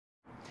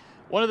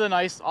One of the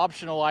nice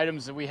optional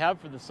items that we have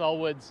for the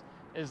Sellwoods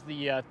is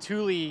the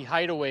Thule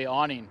Hideaway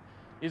awning.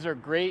 These are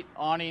great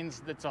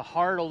awnings. That's a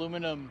hard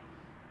aluminum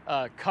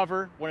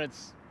cover when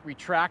it's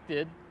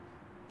retracted,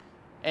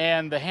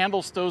 and the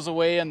handle stows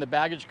away in the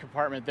baggage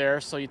compartment there.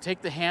 So you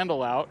take the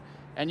handle out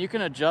and you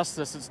can adjust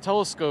this. It's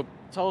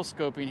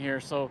telescoping here,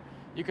 so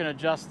you can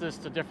adjust this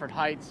to different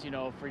heights, you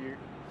know,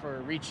 for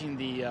reaching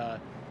the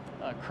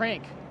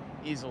crank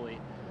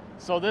easily.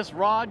 So this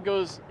rod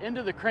goes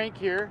into the crank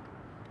here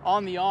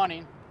on the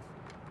awning,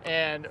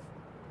 and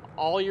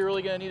all you're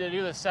really going to need to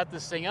do to set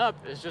this thing up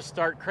is just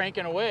start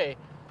cranking away.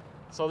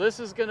 So this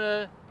is going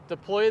to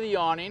deploy the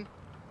awning.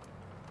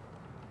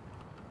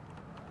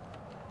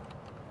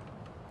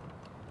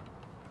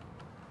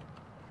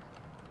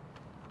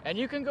 And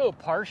you can go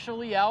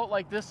partially out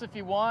like this if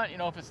you want, you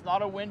know, if it's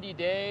not a windy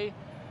day.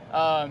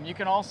 You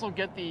can also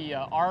get the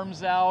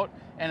arms out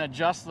and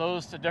adjust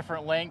those to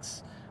different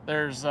lengths.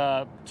 There's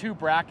 2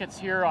 brackets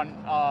here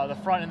on the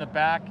front and the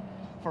back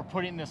for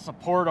putting the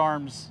support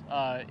arms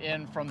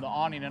in from the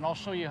awning, and I'll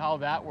show you how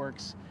that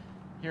works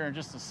here in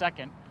just a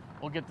second.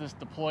 We'll get this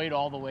deployed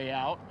all the way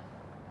out.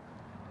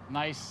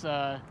 Nice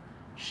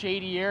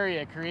shady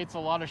area, creates a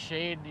lot of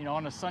shade, you know,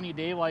 on a sunny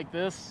day like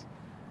this.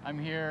 I'm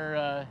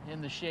here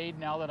in the shade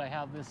now that I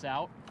have this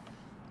out.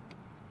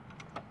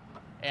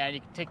 And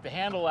you can take the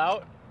handle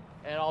out,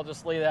 and I'll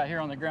just lay that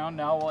here on the ground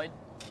now while I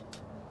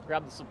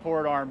grab the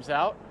support arms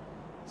out.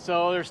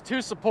 So there's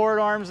 2 support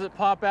arms that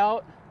pop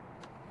out.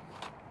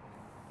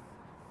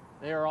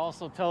 They are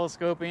also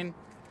telescoping.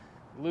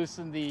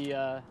 Loosen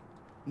the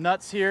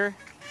nuts here.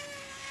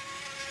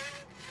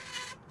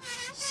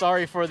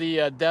 Sorry for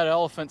the dead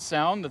elephant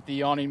sound that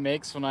the awning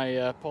makes when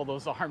I pull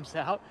those arms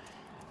out.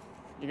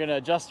 You're gonna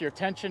adjust your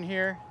tension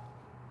here,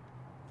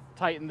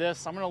 tighten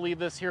this. I'm gonna leave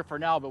this here for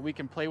now, but we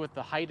can play with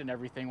the height and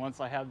everything once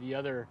I have the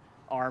other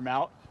arm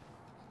out.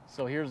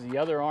 So here's the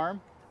other arm,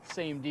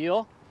 same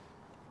deal.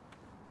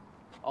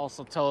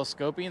 Also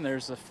telescoping,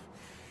 there's a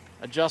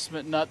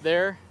adjustment nut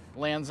there,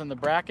 lands in the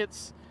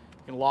brackets.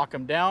 You can lock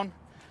them down,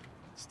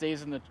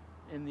 stays in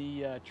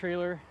the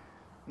trailer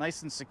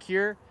nice and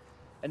secure.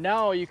 And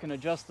now you can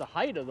adjust the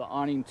height of the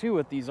awning too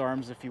with these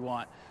arms if you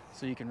want.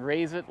 So you can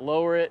raise it,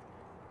 lower it,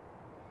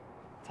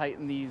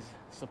 tighten these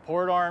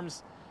support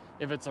arms.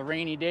 If it's a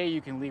rainy day,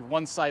 you can leave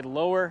one side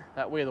lower,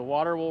 that way the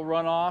water will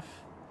run off.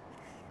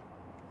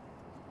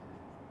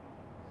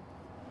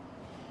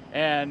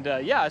 And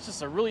yeah, it's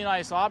just a really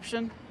nice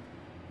option.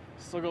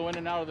 Still go in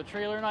and out of the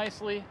trailer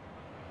nicely.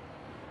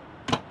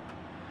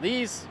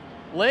 These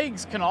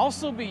legs can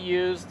also be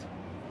used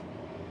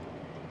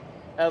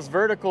as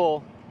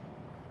vertical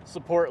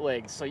support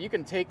legs. So you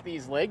can take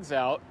these legs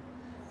out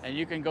and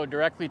you can go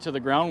directly to the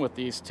ground with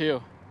these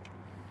too.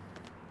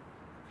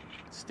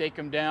 Stake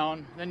them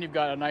down, then you've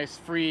got a nice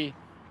free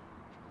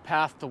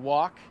path to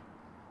walk.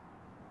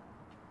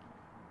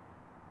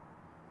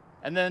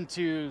 And then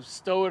to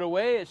stow it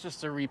away, it's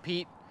just a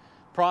repeat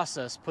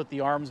process. Put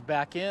the arms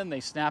back in, they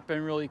snap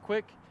in really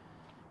quick.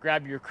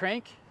 Grab your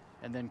crank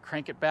and then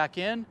crank it back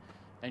in,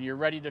 and you're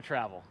ready to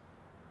travel.